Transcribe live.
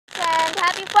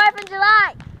4th of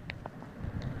July.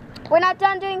 We're not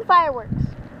done doing fireworks.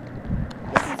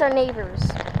 This is our neighbors,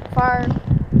 far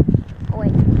away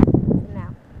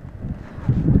now.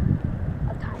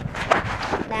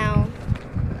 Okay. Now,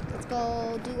 let's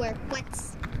go do our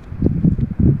quits.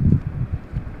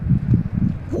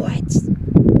 What?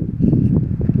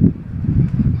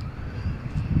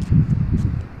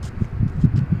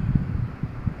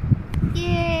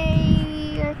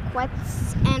 Yay! Our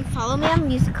quits, and follow me on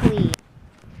Musical.ly.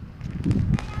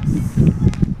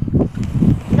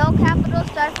 No capital,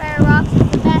 Starfire Rocks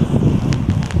is the best.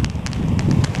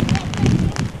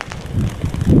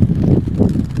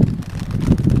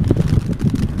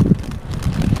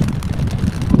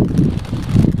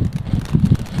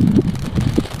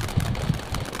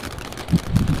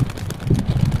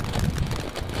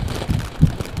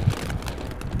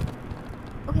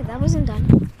 Okay, that wasn't done.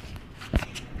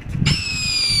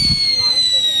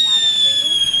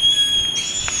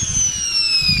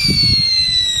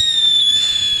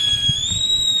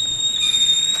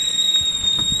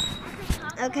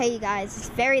 Okay, you guys, it's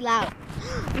very loud.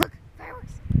 Look,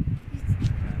 fireworks.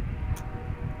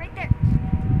 Right there.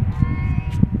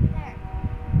 Right there.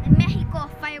 In Mexico,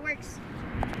 fireworks.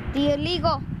 The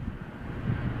illegal.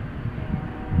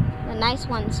 The nice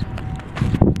ones.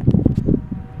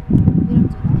 We don't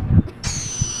do that.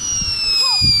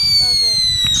 Those are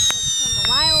from a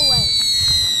mile away.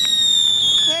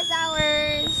 Here's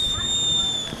ours.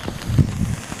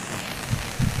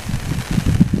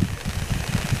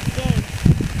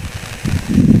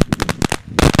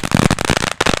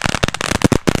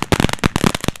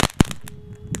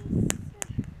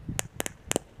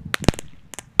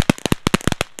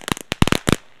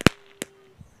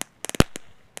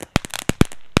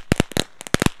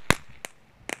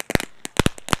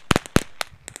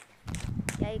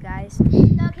 Yeah, you guys. Okay,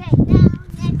 now next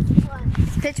one.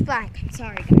 It's pitch black. I'm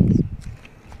sorry, guys.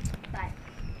 But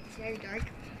it's very dark.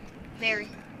 Very.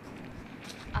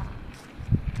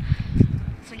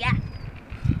 So yeah.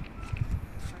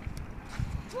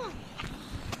 Oh,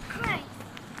 Christ.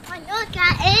 I just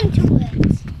got into it.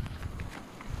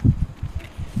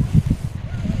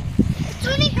 It's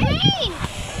really green.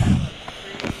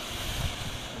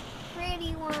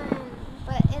 Pretty one,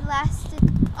 but it lasted.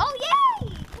 Oh yay!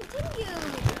 Continue.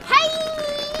 Hey!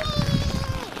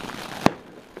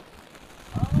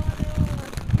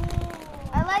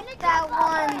 I like that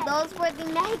one. Those were the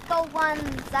Mexico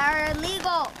ones that are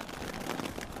illegal.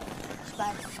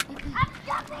 But I'm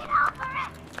jumping over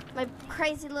it. my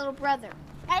crazy little brother.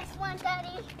 Next one,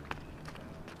 Daddy.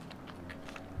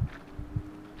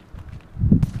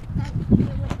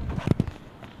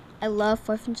 I love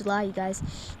 4th of July, you guys.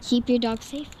 Keep your dog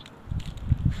safe.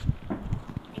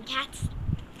 And cats.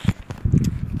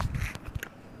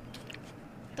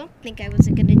 Don't think I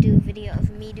wasn't gonna do a video of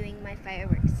me doing my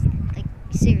fireworks. Like,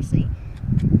 seriously.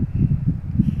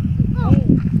 Oh.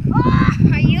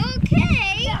 Are you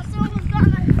okay? Yeah, someone got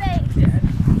my face.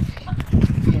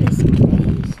 Goodness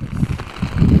gracious.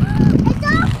 It's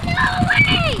off! No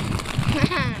way!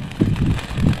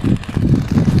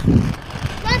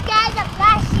 Look, guys, I'm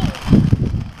flashing.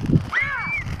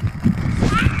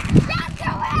 Don't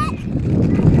do it!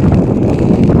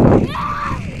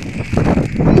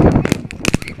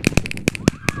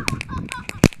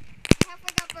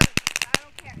 Halfway got burned. I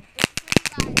don't care. This is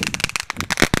for you guys.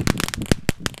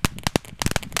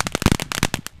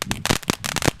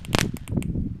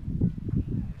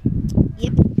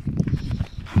 Yep.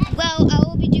 Well, I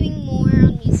will be doing more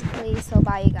on Musical.ly, so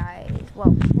bye, you guys.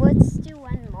 Well, let's do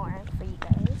one more for you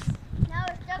guys. No,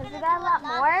 we're still Because gonna we got a lot do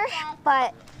more, fast.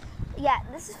 but yeah,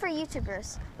 this is for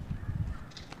YouTubers.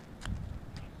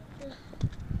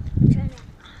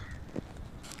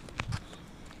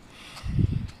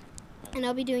 And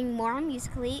I'll be doing more on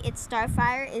Musical.ly. It's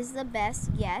Starfire is the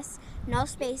best, yes. No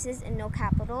spaces and no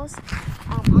capitals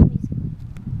on Musical.ly.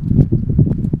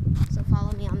 So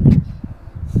follow me on there.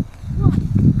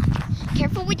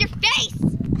 Careful with your face!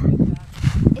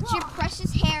 It's your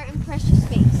precious hair and precious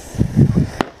face.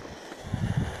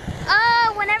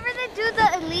 Whenever they do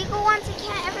the illegal ones, I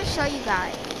can't ever show you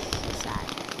guys. So sad.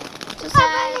 So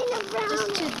sad.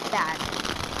 Just too bad.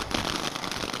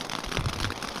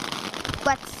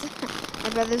 But my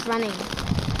brother's running.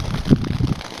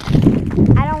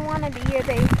 I don't want to be your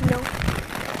base. No.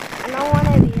 I don't want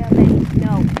to be your base.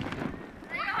 No.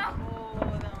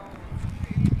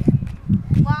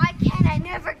 Why can't I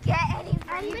never get any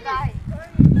from you guys?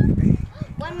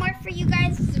 One more for you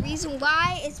guys. The reason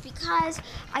why is because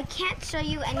I can't show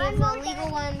you any of the illegal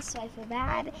ones, so I feel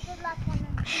bad. Good luck, one.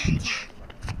 Yeah.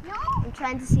 I'm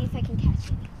trying to see if I can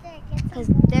catch it. Because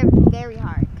they're very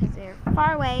hard. Because they're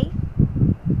far away.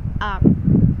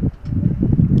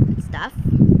 stuff.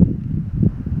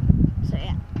 So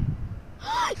yeah.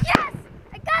 Yes!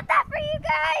 I got that for you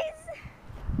guys!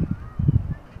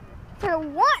 For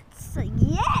once!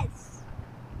 Yes!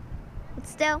 But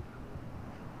still,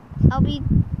 I'll be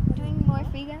doing more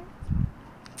for you guys.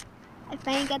 I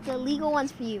finally got the illegal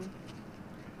ones for you.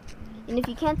 And if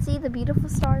you can't see the beautiful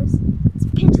stars, it's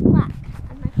pitch black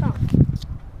on my phone.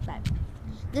 But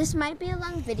this might be a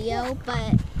long video,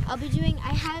 but I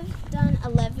have done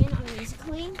 11 on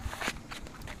Musical.ly.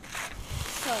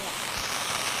 So yeah.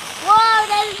 Whoa,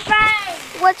 that is bright.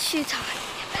 What you talking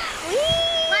about?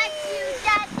 What you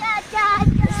da da da da.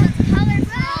 This one's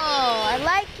colorful. Oh, I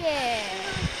like it.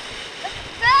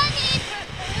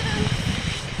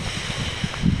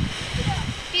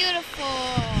 Beautiful.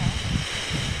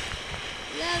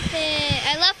 Love it.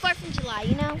 I love 4th of July,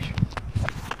 you know?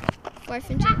 4th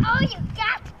of July. Oh, you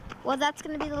got. Well, that's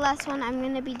going to be the last one. I'm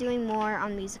going to be doing more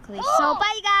on Musical.ly. So,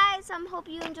 bye, guys. Hope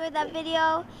you enjoyed that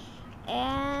video.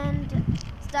 And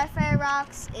Starfire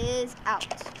Rocks is out.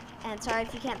 And sorry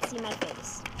if you can't see my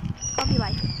face. Hope you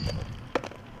like it.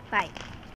 Bye.